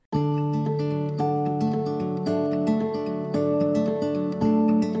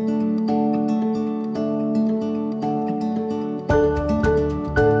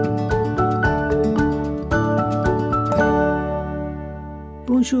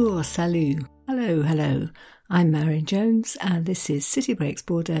Bonjour, salut, hello. I'm Marion Jones and this is City Breaks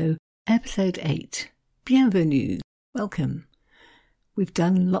Bordeaux, Episode 8. Bienvenue, welcome. We've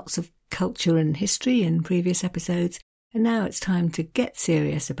done lots of culture and history in previous episodes, and now it's time to get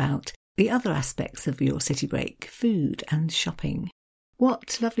serious about the other aspects of your city break, food and shopping.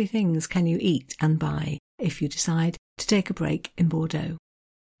 What lovely things can you eat and buy if you decide to take a break in Bordeaux?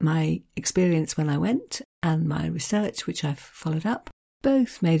 My experience when I went and my research, which I've followed up,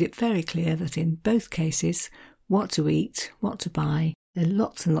 both made it very clear that in both cases, what to eat, what to buy, there are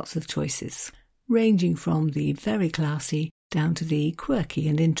lots and lots of choices, ranging from the very classy down to the quirky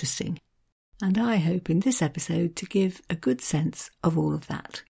and interesting. And I hope in this episode to give a good sense of all of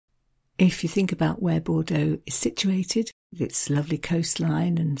that. If you think about where Bordeaux is situated, with its lovely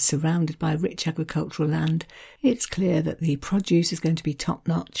coastline and surrounded by rich agricultural land, it's clear that the produce is going to be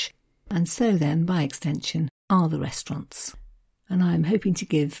top-notch, and so then, by extension, are the restaurants. And I'm hoping to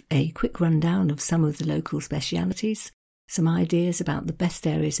give a quick rundown of some of the local specialities, some ideas about the best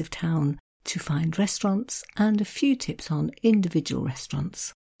areas of town to find restaurants, and a few tips on individual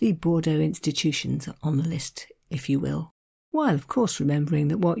restaurants, the Bordeaux institutions on the list, if you will, while of course remembering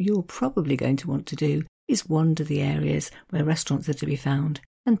that what you're probably going to want to do is wander the areas where restaurants are to be found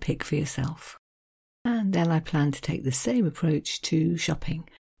and pick for yourself. And then I plan to take the same approach to shopping.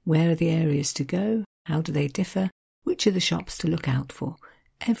 Where are the areas to go? How do they differ? Which are the shops to look out for?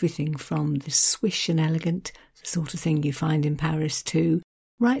 Everything from the swish and elegant, the sort of thing you find in Paris too,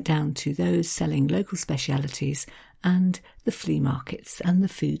 right down to those selling local specialities and the flea markets and the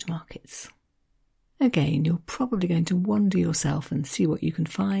food markets. Again, you're probably going to wander yourself and see what you can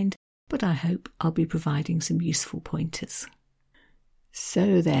find, but I hope I'll be providing some useful pointers.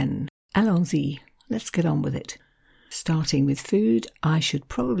 So then, allons-y, let's get on with it. Starting with food, I should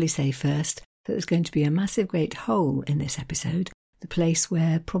probably say first that there's going to be a massive great hole in this episode, the place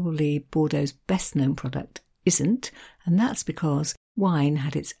where probably Bordeaux's best known product isn't, and that's because wine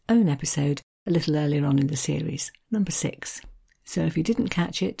had its own episode a little earlier on in the series, number 6. So if you didn't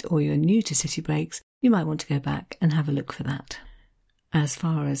catch it or you're new to City Breaks, you might want to go back and have a look for that. As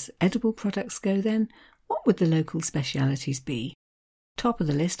far as edible products go then, what would the local specialities be? Top of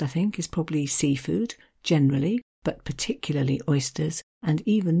the list, I think, is probably seafood, generally, but particularly oysters, and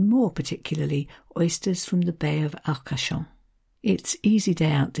even more particularly oysters from the Bay of Arcachon. It's easy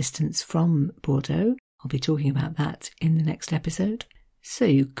day out distance from Bordeaux. I'll be talking about that in the next episode. So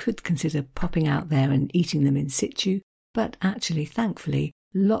you could consider popping out there and eating them in situ, but actually, thankfully,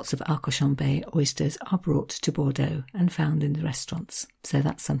 lots of Arcachon Bay oysters are brought to Bordeaux and found in the restaurants, so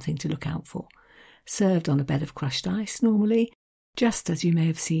that's something to look out for. Served on a bed of crushed ice normally, just as you may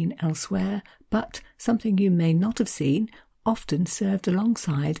have seen elsewhere, but something you may not have seen, often served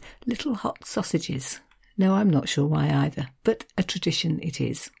alongside little hot sausages. No, I'm not sure why either, but a tradition it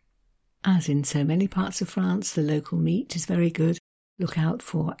is. As in so many parts of France, the local meat is very good. Look out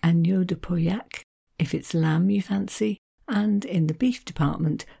for agneau de Pauillac, if it's lamb you fancy, and in the beef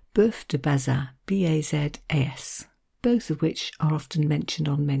department, bœuf de Bazas, B-A-Z-A-S, both of which are often mentioned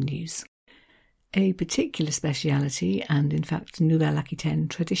on menus. A particular speciality, and in fact Nouvelle-Aquitaine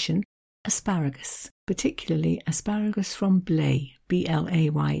tradition, asparagus, particularly asparagus from Blaye,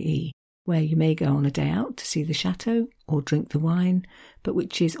 B-L-A-Y-E, where you may go on a day out to see the chateau or drink the wine, but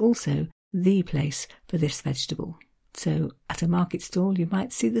which is also the place for this vegetable. So at a market stall you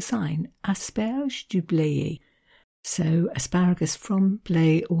might see the sign, Asperges du Blaye, so asparagus from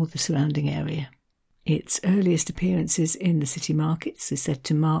Blaye or the surrounding area. Its earliest appearances in the city markets is said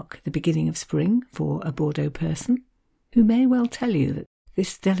to mark the beginning of spring for a Bordeaux person, who may well tell you that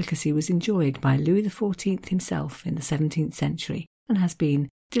this delicacy was enjoyed by Louis XIV himself in the 17th century and has been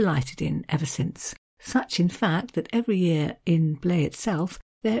delighted in ever since. Such, in fact, that every year in Blaye itself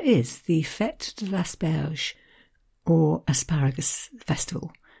there is the Fête de l'Asperge, or Asparagus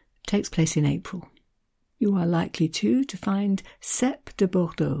Festival. It takes place in April. You are likely too to find cèpes de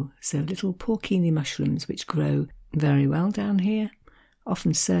Bordeaux, so little porcini mushrooms which grow very well down here,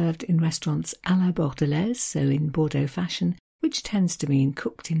 often served in restaurants à la bordelaise, so in Bordeaux fashion, which tends to mean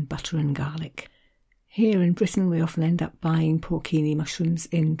cooked in butter and garlic. Here in Britain we often end up buying porcini mushrooms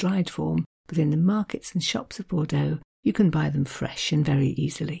in dried form, but in the markets and shops of Bordeaux you can buy them fresh and very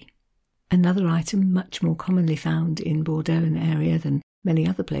easily. Another item much more commonly found in Bordeaux and area than many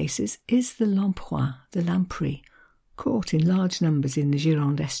other places is the lamproie, the lamprey, caught in large numbers in the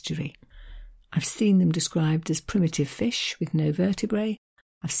Gironde estuary. I've seen them described as primitive fish with no vertebrae.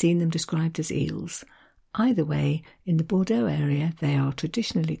 I've seen them described as eels. Either way, in the Bordeaux area they are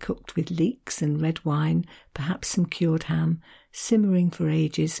traditionally cooked with leeks and red wine, perhaps some cured ham, simmering for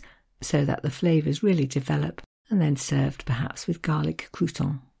ages so that the flavours really develop, and then served perhaps with garlic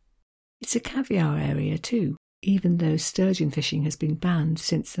crouton. It's a caviar area too, even though sturgeon fishing has been banned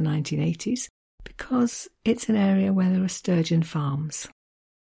since the 1980s, because it's an area where there are sturgeon farms.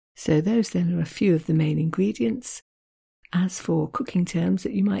 So those then are a few of the main ingredients. As for cooking terms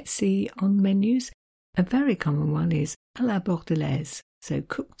that you might see on menus, a very common one is à la bordelaise, so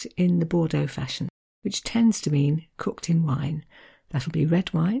cooked in the Bordeaux fashion, which tends to mean cooked in wine. That'll be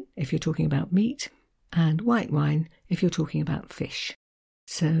red wine if you're talking about meat, and white wine if you're talking about fish.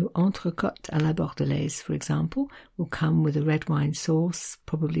 So entrecôte à la bordelaise, for example, will come with a red wine sauce,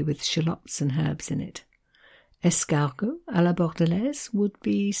 probably with shallots and herbs in it. Escargot à la bordelaise would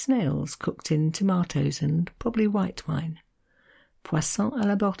be snails cooked in tomatoes and probably white wine. Poisson à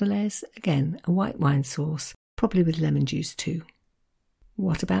la bordelaise, again a white wine sauce, probably with lemon juice too.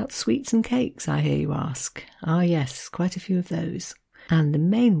 What about sweets and cakes, I hear you ask? Ah yes, quite a few of those. And the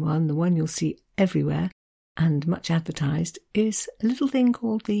main one, the one you'll see everywhere and much advertised, is a little thing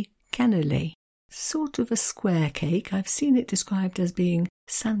called the cannelé. Sort of a square cake. I've seen it described as being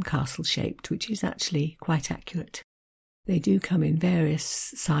sandcastle shaped, which is actually quite accurate. They do come in various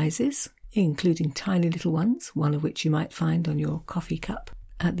sizes, including tiny little ones, one of which you might find on your coffee cup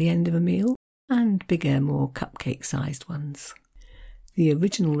at the end of a meal, and bigger, more cupcake-sized ones. The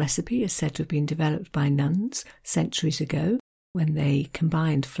original recipe is said to have been developed by nuns centuries ago, when they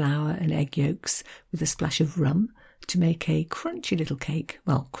combined flour and egg yolks with a splash of rum to make a crunchy little cake,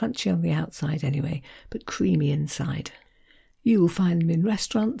 well, crunchy on the outside anyway, but creamy inside. You will find them in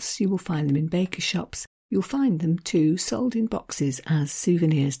restaurants, you will find them in baker shops, you'll find them too sold in boxes as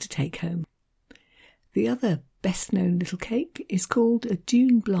souvenirs to take home. The other best-known little cake is called a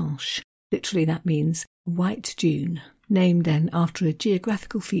dune blanche. Literally that means white dune, named then after a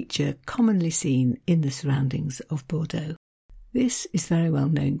geographical feature commonly seen in the surroundings of Bordeaux. This is very well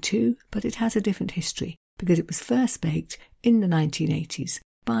known too, but it has a different history because it was first baked in the 1980s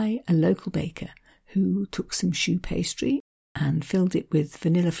by a local baker who took some choux pastry and filled it with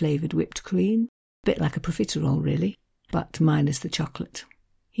vanilla-flavoured whipped cream, a bit like a profiterole really, but minus the chocolate.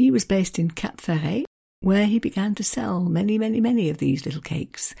 He was based in Cap Ferret, where he began to sell many of these little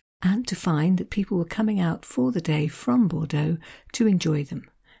cakes, and to find that people were coming out for the day from Bordeaux to enjoy them.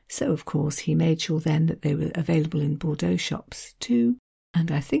 So, of course, he made sure then that they were available in Bordeaux shops too, and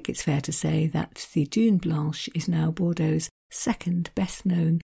I think it's fair to say that the Dune Blanche is now Bordeaux's second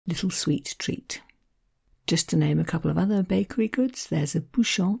best-known little sweet treat. Just to name a couple of other bakery goods, there's a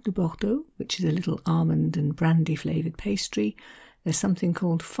Bouchon de Bordeaux, which is a little almond and brandy-flavoured pastry. There's something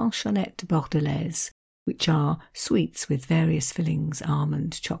called Fanchonnettes Bordelaises, which are sweets with various fillings,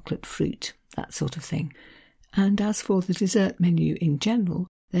 almond, chocolate, fruit, that sort of thing. And as for the dessert menu in general,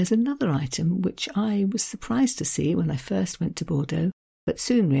 there's another item which I was surprised to see when I first went to Bordeaux, but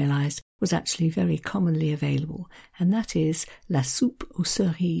soon realised was actually very commonly available, and that is la soupe aux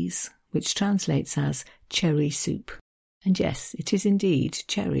cerises, which translates as cherry soup. And yes, it is indeed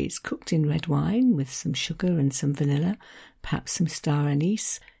cherries cooked in red wine with some sugar and some vanilla, perhaps some star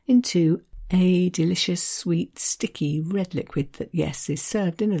anise, into a delicious, sweet, sticky red liquid that, yes, is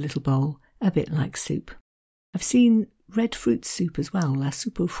served in a little bowl, a bit like soup. I've seen red fruit soup as well, la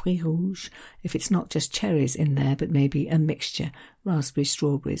soupe aux fruits rouges, if it's not just cherries in there, but maybe a mixture, raspberries,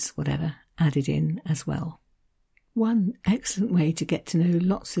 strawberries, whatever, added in as well. One excellent way to get to know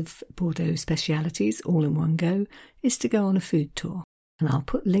lots of Bordeaux specialities all in one go is to go on a food tour, and I'll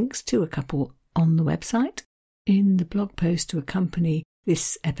put links to a couple on the website in the blog post to accompany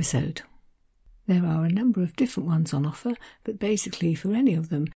this episode. There are a number of different ones on offer, but basically for any of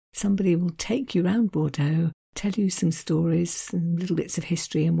them, somebody will take you around Bordeaux, tell you some stories and little bits of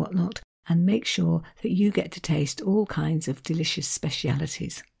history and whatnot, and make sure that you get to taste all kinds of delicious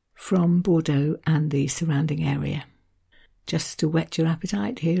specialities from Bordeaux and the surrounding area. Just to whet your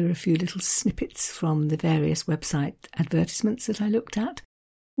appetite, here are a few little snippets from the various website advertisements that I looked at.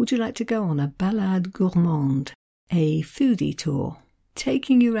 Would you like to go on a balade gourmande, a foodie tour,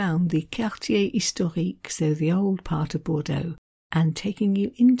 taking you round the Quartier Historique, so the old part of Bordeaux, and taking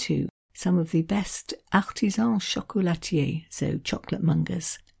you into some of the best artisans chocolatiers, so chocolate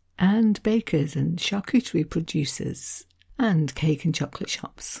mongers, and bakers and charcuterie producers, and cake and chocolate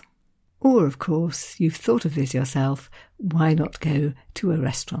shops. Or, of course, you've thought of this yourself, why not go to a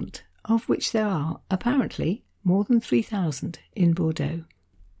restaurant, of which there are, apparently, more than 3,000 in Bordeaux.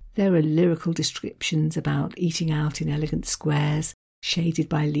 There are lyrical descriptions about eating out in elegant squares, shaded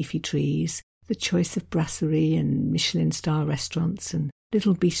by leafy trees, the choice of brasserie and Michelin star restaurants and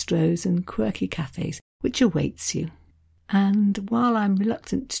little bistros and quirky cafes which awaits you. And while I'm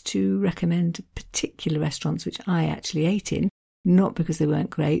reluctant to recommend particular restaurants which I actually ate in, not because they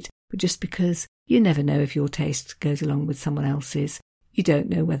weren't great, but just because You never know if your taste goes along with someone else's. You don't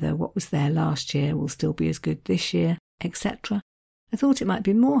know whether what was there last year will still be as good this year, etc. I thought it might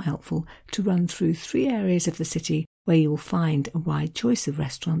be more helpful to run through 3 areas of the city where you will find a wide choice of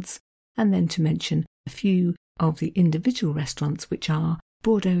restaurants, and then to mention a few of the individual restaurants which are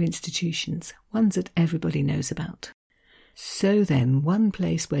Bordeaux institutions, ones that everybody knows about. So then, one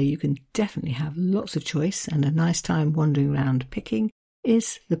place where you can definitely have lots of choice and a nice time wandering around picking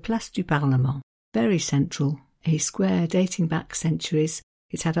is the Place du Parlement. Very central, a square dating back centuries.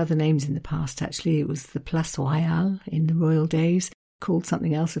 It's had other names in the past actually. It was the Place Royale in the royal days, called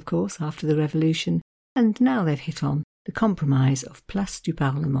something else of course after the Revolution, and now they've hit on the compromise of Place du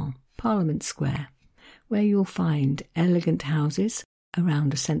Parlement, Parliament Square, where you'll find elegant houses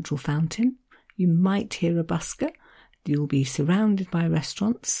around a central fountain. You might hear a busker. You'll be surrounded by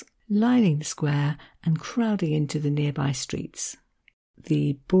restaurants, lining the square and crowding into the nearby streets.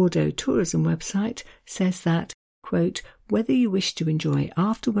 The Bordeaux tourism website says that, quote, whether you wish to enjoy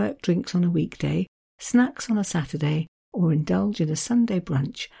after-work drinks on a weekday, snacks on a Saturday, or indulge in a Sunday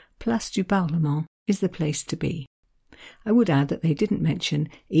brunch, Place du Parlement is the place to be. I would add that they didn't mention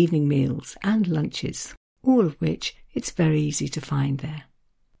evening meals and lunches, all of which it's very easy to find there.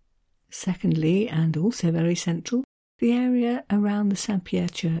 Secondly, and also very central, the area around the Saint-Pierre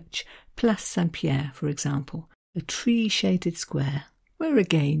Church, Place Saint-Pierre, for example, a tree-shaded square, where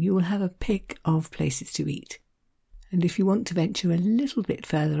again you will have a pick of places to eat. And if you want to venture a little bit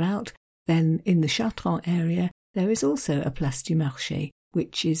further out, then in the Chartrons area there is also a Place du Marché,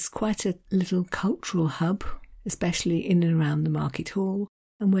 which is quite a little cultural hub, especially in and around the market hall,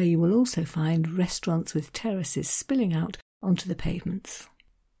 and where you will also find restaurants with terraces spilling out onto the pavements.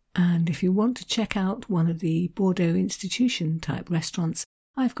 And if you want to check out one of the Bordeaux institution type restaurants,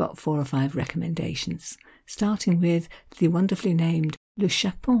 I've got 4 or 5 recommendations, starting with the wonderfully named Le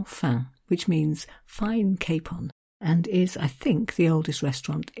Chapon Fin, which means fine capon, and is, I think, the oldest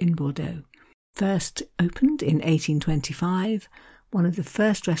restaurant in Bordeaux. First opened in 1825, one of the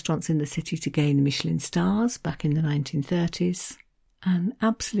first restaurants in the city to gain Michelin stars back in the 1930s. An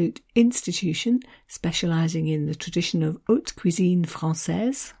absolute institution specialising in the tradition of haute cuisine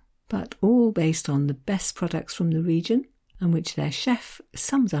française, but all based on the best products from the region, and which their chef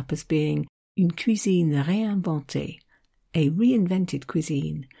sums up as being une cuisine réinventée, a reinvented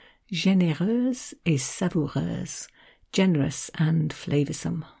cuisine, généreuse et savoureuse, generous and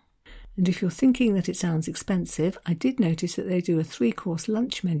flavoursome. And if you're thinking that it sounds expensive, I did notice that they do a 3-course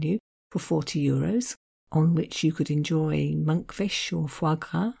lunch menu for €40, on which you could enjoy monkfish or foie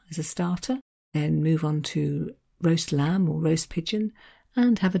gras as a starter, then move on to roast lamb or roast pigeon,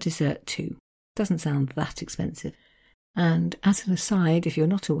 and have a dessert too. Doesn't sound that expensive. And as an aside, if you're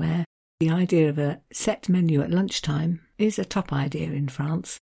not aware, the idea of a set menu at lunchtime is a top idea in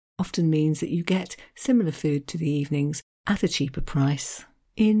France. Often means that you get similar food to the evenings at a cheaper price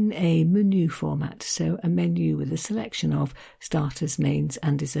in a menu format, so a menu with a selection of starters, mains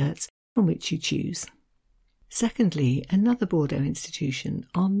and desserts from which you choose. Secondly, another Bordeaux institution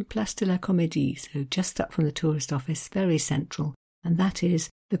on Place de la Comédie, so just up from the tourist office, very central, and that is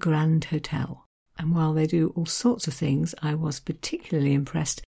the Grand Hotel. And while they do all sorts of things, I was particularly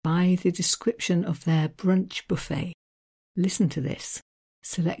impressed by the description of their brunch buffet. Listen to this.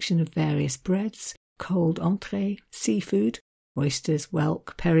 Selection of various breads, cold entree, seafood, oysters,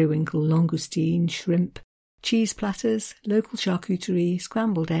 whelk, periwinkle, langoustine, shrimp, cheese platters, local charcuterie,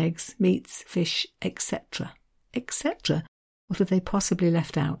 scrambled eggs, meats, fish, etc. Etc. What have they possibly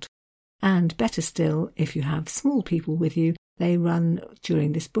left out? And better still, if you have small people with you, they run,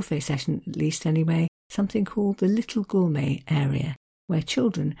 during this buffet session at least anyway, something called the Little Gourmet area, where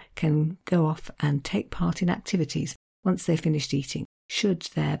children can go off and take part in activities once they've finished eating, should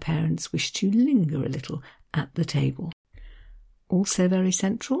their parents wish to linger a little at the table. Also very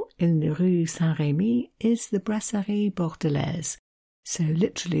central in the Rue Saint-Rémy is the Brasserie Bordelaise, so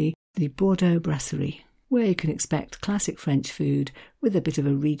literally the Bordeaux Brasserie, where you can expect classic French food with a bit of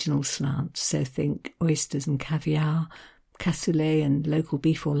a regional slant, so think oysters and caviar, cassoulet and local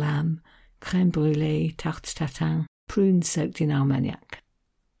beef or lamb, crème brûlée, tarte tatin, prunes soaked in Armagnac.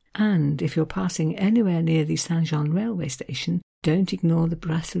 And if you're passing anywhere near the Saint-Jean railway station, don't ignore the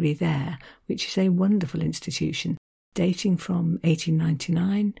brasserie there, which is a wonderful institution, dating from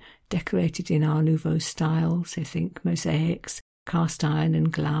 1899, decorated in Art Nouveau style, so think mosaics, cast iron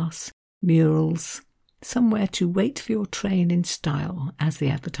and glass, murals, somewhere to wait for your train in style, as the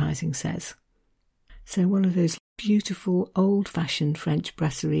advertising says. So one of those beautiful old-fashioned French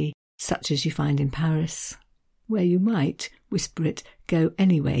brasserie, such as you find in Paris, where you might, whisper it, go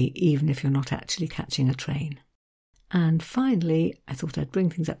anyway, even if you're not actually catching a train. And finally, I thought I'd bring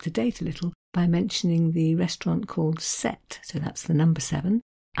things up to date a little, by mentioning the restaurant called Sept, so that's the number 7,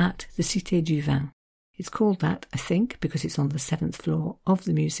 at the Cité du Vin. It's called that, I think, because it's on the 7th floor of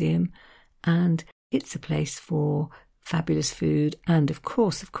the museum, and it's a place for fabulous food and, of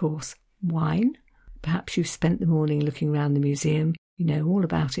course, wine. Perhaps you've spent the morning looking around the museum, you know all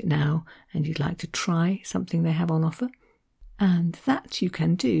about it now, and you'd like to try something they have on offer. And that you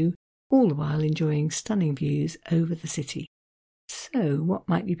can do, all the while enjoying stunning views over the city. So what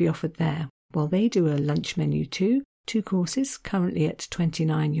might you be offered there? Well, they do a lunch menu too, 2 courses, currently at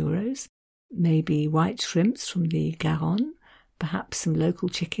 €29. Maybe white shrimps from the Garonne, perhaps some local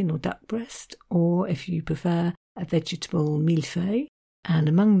chicken or duck breast, or if you prefer, a vegetable millefeuille. And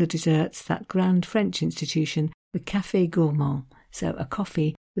among the desserts, that grand French institution, the Café Gourmand, so a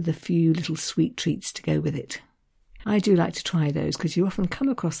coffee with a few little sweet treats to go with it. I do like to try those because you often come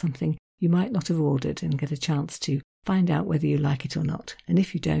across something you might not have ordered and get a chance to find out whether you like it or not. And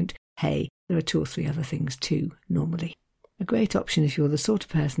if you don't, hey, there are 2 or 3 other things too, normally. A great option if you're the sort of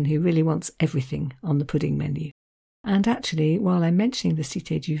person who really wants everything on the pudding menu. And actually, while I'm mentioning the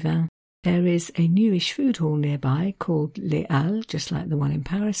Cité du Vin, there is a newish food hall nearby called Les Halles, just like the one in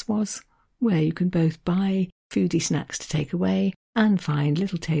Paris was, where you can both buy foodie snacks to take away and find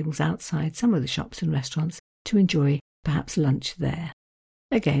little tables outside some of the shops and restaurants to enjoy perhaps lunch there.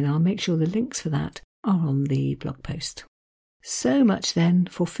 Again, I'll make sure the links for that are on the blog post. So much then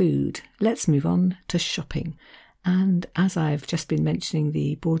for food. Let's move on to shopping. And as I've just been mentioning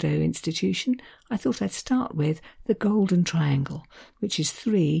the Bordeaux institution, I thought I'd start with the Golden Triangle, which is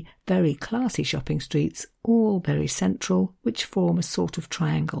 3 very classy shopping streets, all very central, which form a sort of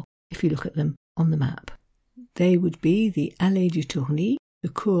triangle if you look at them on the map. They would be the Allée du Tourny, the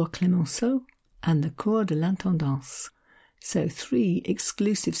Cours Clemenceau, and the Cours de l'Intendance. So 3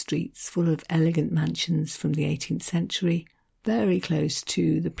 exclusive streets full of elegant mansions from the 18th century, very close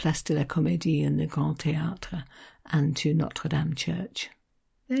to the Place de la Comédie and the Grand Théâtre, and to Notre Dame Church.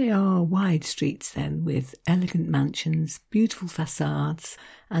 They are wide streets then, with elegant mansions, beautiful facades,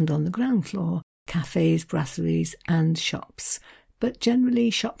 and on the ground floor, cafes, brasseries and shops, but generally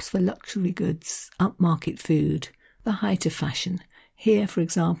shops for luxury goods, upmarket food, the height of fashion. Here, for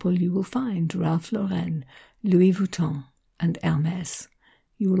example, you will find Ralph Lauren, Louis Vuitton and Hermès.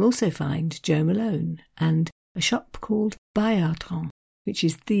 You will also find Jo Malone and a shop called Bayardron, which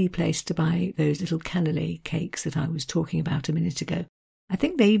is the place to buy those little cannelé cakes that I was talking about a minute ago. I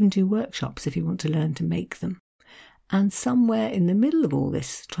think they even do workshops if you want to learn to make them. And somewhere in the middle of all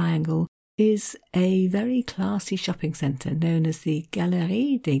this triangle is a very classy shopping centre known as the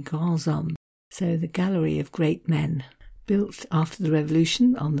Galerie des Grands Hommes, so the Gallery of Great Men, built after the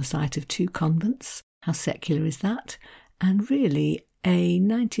Revolution on the site of 2 convents. How secular is that? And really a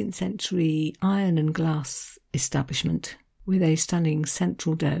 19th century iron and glass establishment with a stunning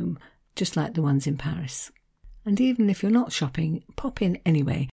central dome, just like the ones in Paris. And even if you're not shopping, pop in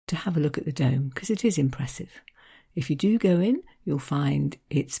anyway to have a look at the dome, because it is impressive. If you do go in, you'll find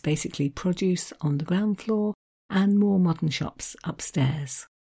it's basically produce on the ground floor and more modern shops upstairs.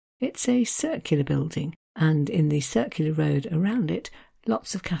 It's a circular building, and in the circular road around it,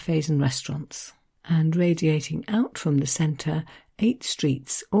 lots of cafes and restaurants. And radiating out from the centre, 8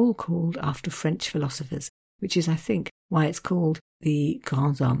 streets, all called after French philosophers, which is, I think, why it's called the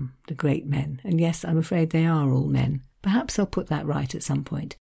Grands Hommes, the great men. And yes, I'm afraid they are all men. Perhaps I'll put that right at some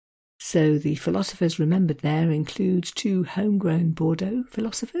point. So the philosophers remembered there include 2 homegrown Bordeaux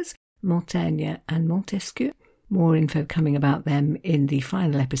philosophers, Montaigne and Montesquieu. More info coming about them in the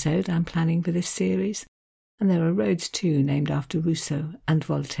final episode I'm planning for this series. And there are roads too named after Rousseau and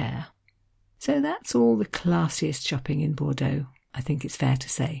Voltaire. So that's all the classiest shopping in Bordeaux, I think it's fair to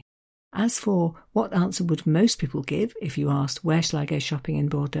say. As for what answer would most people give if you asked where shall I go shopping in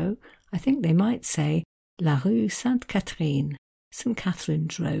Bordeaux, I think they might say La Rue Sainte-Catherine, St.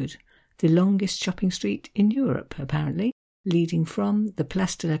 Catherine's Road, the longest shopping street in Europe, apparently, leading from the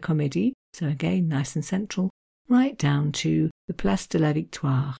Place de la Comédie, so again nice and central, right down to the Place de la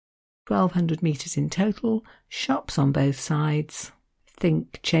Victoire. 1,200 metres in total, shops on both sides.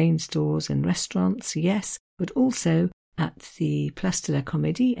 Think chain stores and restaurants, yes, but also at the Place de la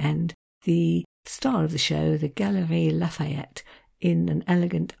Comédie end, the star of the show, the Galerie Lafayette, in an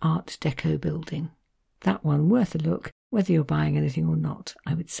elegant Art Deco building. That one worth a look, whether you're buying anything or not,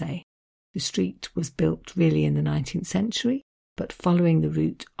 I would say. The street was built really in the 19th century, but following the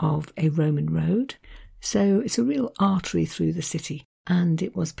route of a Roman road, so it's a real artery through the city, and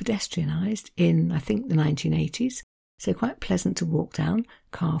it was pedestrianised in, I think, the 1980s, so quite pleasant to walk down,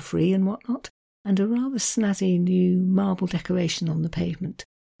 car-free and whatnot, and a rather snazzy new marble decoration on the pavement.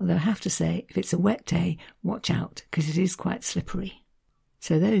 Although I have to say, if it's a wet day, watch out, because it is quite slippery.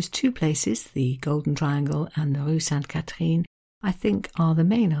 So those two places, the Golden Triangle and the Rue Sainte-Catherine, I think are the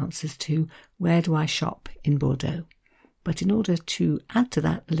main answers to where do I shop in Bordeaux. But in order to add to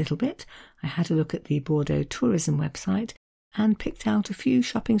that a little bit, I had a look at the Bordeaux tourism website and picked out a few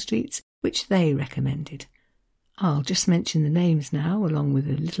shopping streets which they recommended. I'll just mention the names now, along with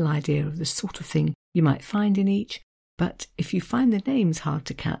a little idea of the sort of thing you might find in each, but if you find the names hard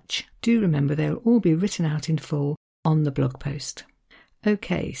to catch, do remember they'll all be written out in full on the blog post.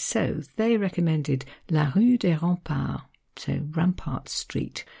 Okay, so they recommended La Rue des Remparts, so Rampart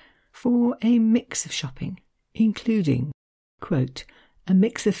Street, for a mix of shopping, including, quote, a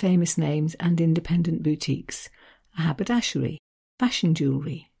mix of famous names and independent boutiques, a haberdashery, fashion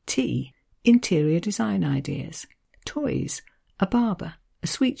jewellery, tea, interior design ideas, toys, a barber, a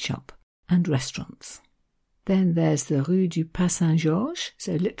sweet shop, and restaurants. Then there's the Rue du Pas Saint-Georges,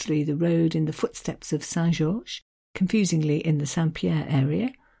 so literally the road in the footsteps of Saint-Georges, confusingly in the Saint-Pierre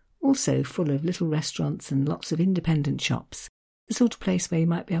area, also full of little restaurants and lots of independent shops, the sort of place where you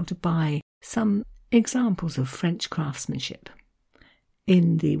might be able to buy some examples of French craftsmanship.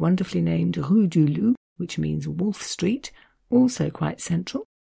 In the wonderfully named Rue du Loup, which means Wolf Street, also quite central,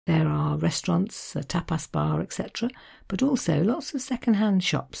 there are restaurants, a tapas bar, etc., but also lots of second-hand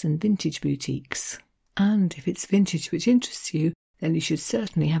shops and vintage boutiques. And if it's vintage which interests you, then you should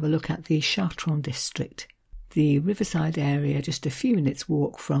certainly have a look at the Chartrons district, the riverside area just a few minutes'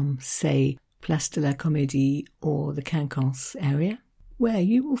 walk from, say, Place de la Comédie or the Quinconce area, where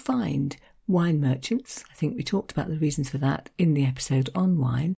you will find wine merchants. I think we talked about the reasons for that in the episode on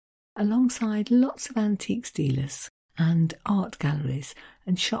wine, alongside lots of antiques dealers and art galleries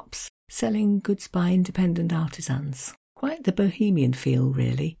and shops selling goods by independent artisans. Quite the bohemian feel,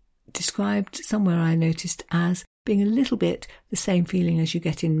 really. Described somewhere I noticed as being a little bit the same feeling as you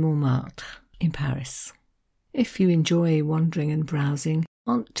get in Montmartre in Paris. If you enjoy wandering and browsing,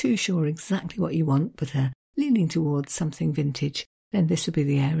 aren't too sure exactly what you want but are leaning towards something vintage, then this would be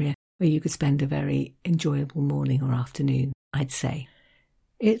the area where you could spend a very enjoyable morning or afternoon, I'd say.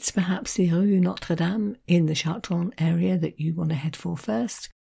 It's perhaps the Rue Notre-Dame in the Chartrons area that you want to head for first.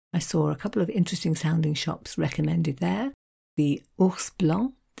 I saw a couple of interesting sounding shops recommended there. The Ours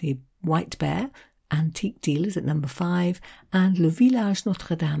Blanc, the White Bear, antique dealers at number 5, and Le Village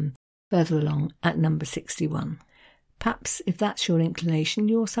Notre-Dame further along at number 61. Perhaps if that's your inclination,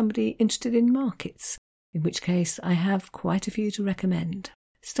 you're somebody interested in markets, in which case I have quite a few to recommend.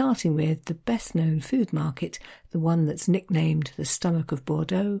 Starting with the best-known food market, the one that's nicknamed the Stomach of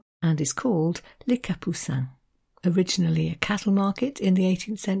Bordeaux and is called Les Capucins. Originally a cattle market in the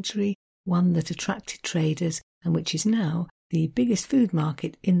 18th century, one that attracted traders and which is now the biggest food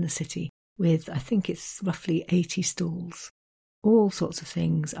market in the city, with I think it's roughly 80 stalls. All sorts of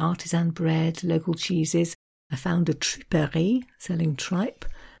things, artisan bread, local cheeses. I found a triperie selling tripe,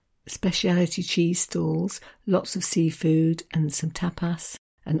 specialty cheese stalls, lots of seafood and some tapas.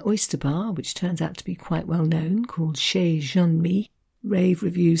 An oyster bar, which turns out to be quite well known, called Chez Jean-Mi, rave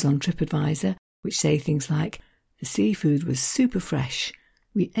reviews on TripAdvisor, which say things like, the seafood was super fresh,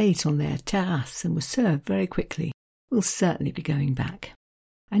 we ate on their terrace and were served very quickly. We'll certainly be going back.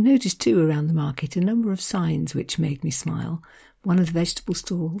 I noticed too around the market a number of signs which made me smile. One of the vegetable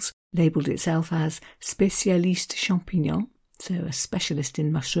stalls labelled itself as Spécialiste Champignons, so a specialist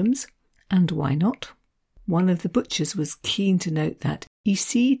in mushrooms, and why not? One of the butchers was keen to note that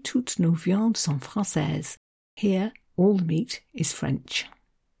Ici toutes nos viandes sont françaises. Here all the meat is French.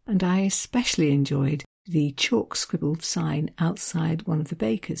 And I especially enjoyed the chalk-scribbled sign outside one of the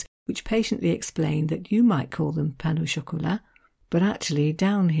bakers, which patiently explained that you might call them pain au chocolat, but actually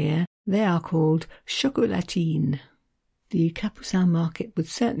down here they are called chocolatines. The Capucin market would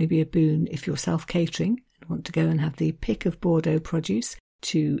certainly be a boon if you're self-catering and want to go and have the pick of Bordeaux produce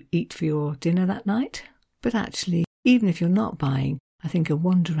to eat for your dinner that night. But actually, even if you're not buying, I think a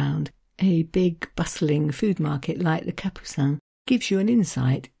wander around a big bustling food market like the Capucin gives you an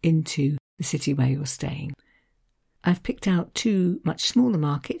insight into the city where you're staying. I've picked out 2 much smaller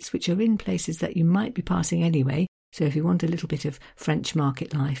markets which are in places that you might be passing anyway, so if you want a little bit of French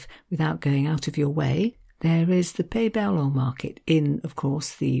market life without going out of your way, there is the Pays Berland market in, of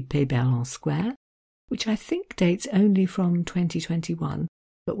course, the Pays Berland Square, which I think dates only from 2021,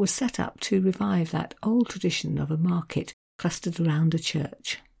 but was set up to revive that old tradition of a market clustered around a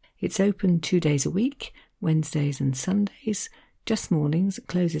church. It's open 2 days a week, Wednesdays and Sundays, just mornings. It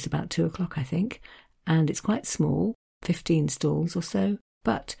closes about 2 o'clock, I think, and it's quite small, 15 stalls or so,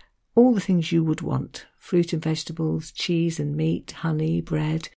 but all the things you would want: fruit and vegetables, cheese and meat, honey,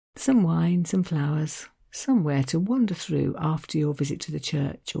 bread, some wine, some flowers, somewhere to wander through after your visit to the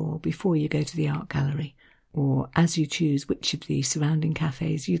church or before you go to the art gallery. or as you choose which of the surrounding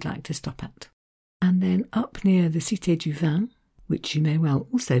cafes you'd like to stop at. And then up near the Cité du Vin, which you may well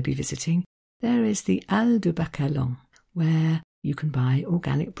also be visiting, there is the Halles de Bacalan, where you can buy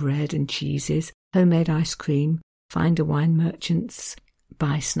organic bread and cheeses, homemade ice cream, find a wine merchants,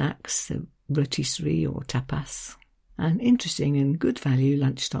 buy snacks, so rôtisserie or tapas, an interesting and good value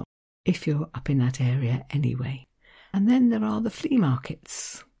lunch stop if you're up in that area anyway. And then there are the flea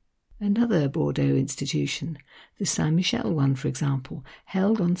markets. Another Bordeaux institution, the Saint-Michel one, for example,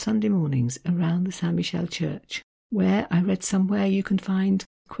 held on Sunday mornings around the Saint-Michel church, where I read somewhere you can find,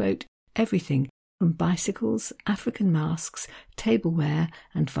 quote, everything from bicycles, African masks, tableware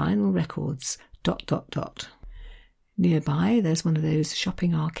and vinyl records, ... Nearby there's one of those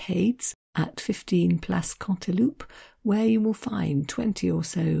shopping arcades at 15 Place Canteloupe, where you will find 20 or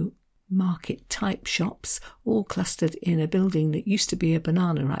so market-type shops, all clustered in a building that used to be a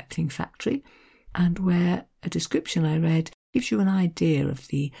banana ripening factory, and where a description I read gives you an idea of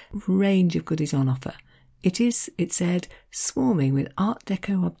the range of goodies on offer. It is, it said, swarming with Art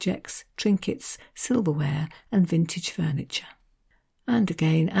Deco objects, trinkets, silverware and vintage furniture. And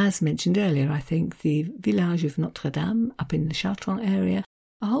again, as mentioned earlier, I think, the Village of Notre-Dame up in the Chartrons area,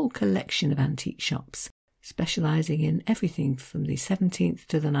 a whole collection of antique shops, specialising in everything from the 17th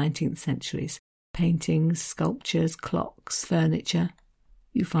to the 19th centuries, paintings, sculptures, clocks, furniture.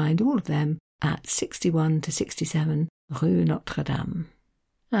 You find all of them at 61 to 67 Rue Notre-Dame.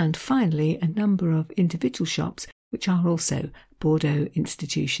 And finally, a number of individual shops which are also Bordeaux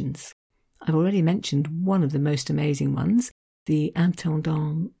institutions. I've already mentioned one of the most amazing ones, the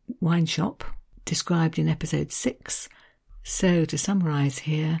Intendant wine shop, described in episode 6. So, to summarise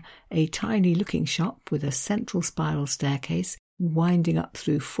here, a tiny looking shop with a central spiral staircase winding up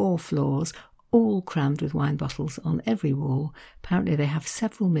through 4 floors, all crammed with wine bottles on every wall. Apparently they have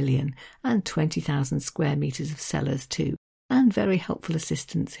several million and 20,000 square metres of cellars too, and very helpful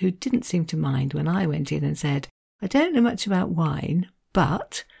assistants who didn't seem to mind when I went in and said, I don't know much about wine,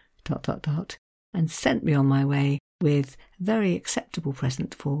 but... and sent me on my way with a very acceptable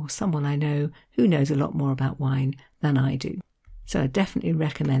present for someone I know who knows a lot more about wine than I do. So I definitely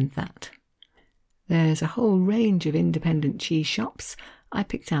recommend that. There's a whole range of independent cheese shops. I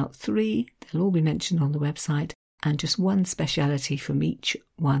picked out 3, they'll all be mentioned on the website, and just one speciality from each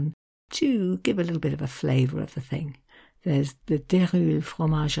one to give a little bit of a flavour of the thing. There's the Déroule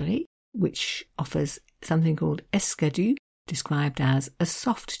Fromagerie, which offers something called escadou, described as a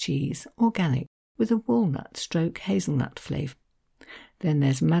soft cheese, organic, with a walnut/hazelnut flavour. Then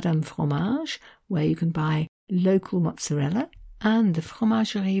there's Madame Fromage, where you can buy local mozzarella, and the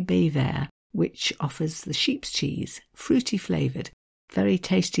Fromagerie Bévert, which offers the sheep's cheese, fruity flavoured, very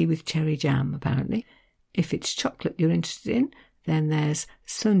tasty with cherry jam apparently. If it's chocolate you're interested in, then there's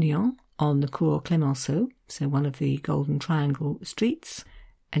Saugnon on the Cours Clemenceau, so one of the Golden Triangle streets,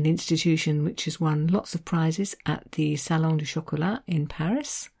 an institution which has won lots of prizes at the Salon du Chocolat in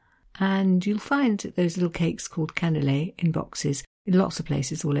Paris. And you'll find those little cakes called cannelés in boxes in lots of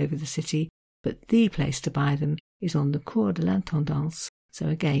places all over the city, but the place to buy them is on the Cours de l'Intendance, so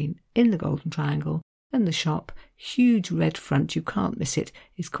again in the Golden Triangle, and the shop, huge red front, you can't miss it,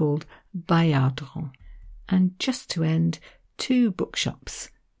 is called Bayardron. And just to end, 2 bookshops,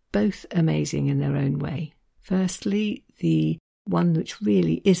 both amazing in their own way. Firstly, the one which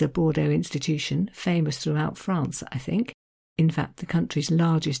really is a Bordeaux institution, famous throughout France, I think, in fact the country's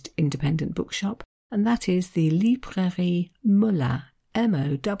largest independent bookshop, and that is the Librairie Mollat,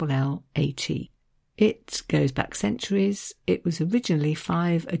 M-O-L-L-A-T. It goes back centuries. It was originally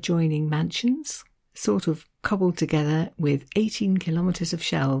 5 adjoining mansions, sort of cobbled together with 18 kilometres of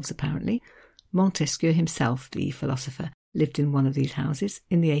shelves apparently. Montesquieu himself, the philosopher, lived in one of these houses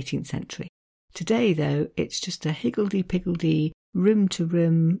in the 18th century. Today, though, it's just a higgledy-piggledy,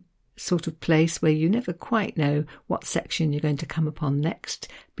 room-to-room sort of place where you never quite know what section you're going to come upon next,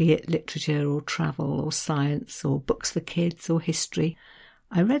 be it literature or travel or science or books for kids or history.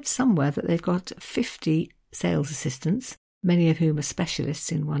 I read somewhere that they've got 50 sales assistants, many of whom are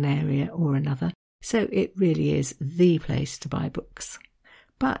specialists in one area or another, so it really is the place to buy books.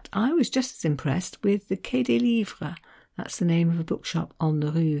 But I was just as impressed with the Quai des Livres. That's the name of a bookshop on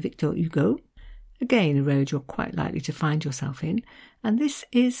the Rue Victor Hugo. Again, a road you're quite likely to find yourself in, and this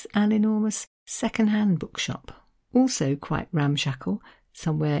is an enormous second-hand bookshop. Also quite ramshackle,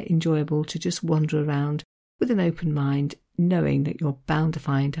 somewhere enjoyable to just wander around with an open mind, knowing that you're bound to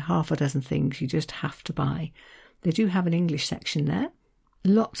find half a dozen things you just have to buy. They do have an English section there,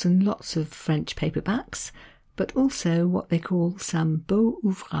 lots and lots of French paperbacks, but also what they call some beaux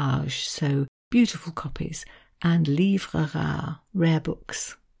ouvrages, so beautiful copies, and livres rares, rare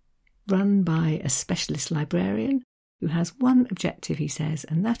books. run by a specialist librarian who has one objective, he says,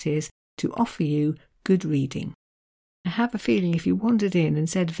 and that is to offer you good reading. I have a feeling if you wandered in and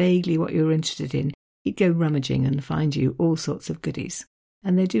said vaguely what you were interested in, he'd go rummaging and find you all sorts of goodies.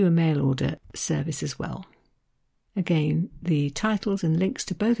 And they do a mail order service as well. Again, the titles and links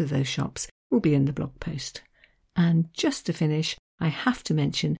to both of those shops will be in the blog post. And just to finish, I have to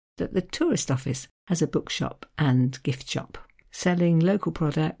mention that the tourist office has a bookshop and gift shop, selling local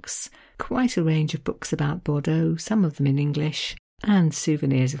products, quite a range of books about Bordeaux, some of them in English, and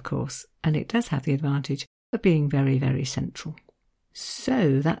souvenirs, of course, and it does have the advantage of being very, very central.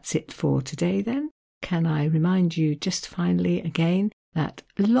 So that's it for today then. Can I remind you just finally again that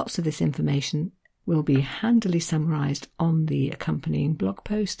lots of this information will be handily summarised on the accompanying blog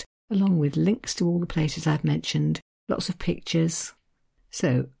post, along with links to all the places I've mentioned, lots of pictures.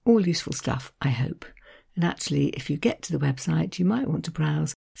 So, all useful stuff, I hope. And actually, if you get to the website, you might want to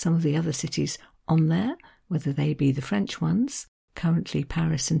browse some of the other cities on there, whether they be the French ones, currently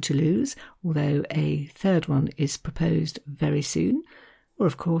Paris and Toulouse, although a third one is proposed very soon, or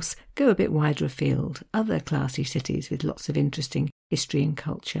of course, go a bit wider afield, other classy cities with lots of interesting history and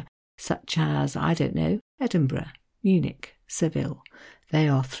culture, such as, I don't know, Edinburgh, Munich, Seville. They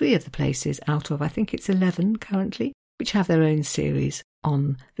are 3 of the places out of, I think it's 11 currently, which have their own series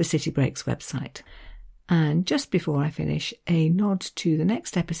on the City Breaks website. And just before I finish, a nod to the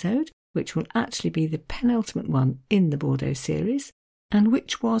next episode, which will actually be the penultimate one in the Bordeaux series, and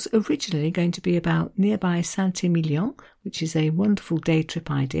which was originally going to be about nearby Saint-Emilion, which is a wonderful day trip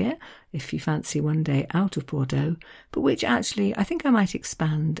idea, if you fancy one day out of Bordeaux, but which actually I think I might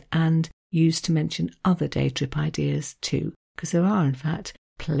expand and use to mention other day trip ideas too, because there are in fact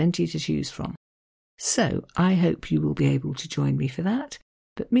plenty to choose from. So I hope you will be able to join me for that,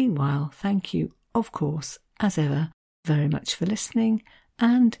 but meanwhile, thank you, of course, as ever, very much for listening,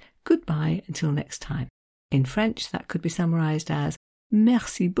 and goodbye until next time. In French, that could be summarised as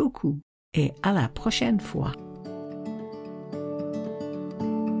Merci beaucoup et à la prochaine fois.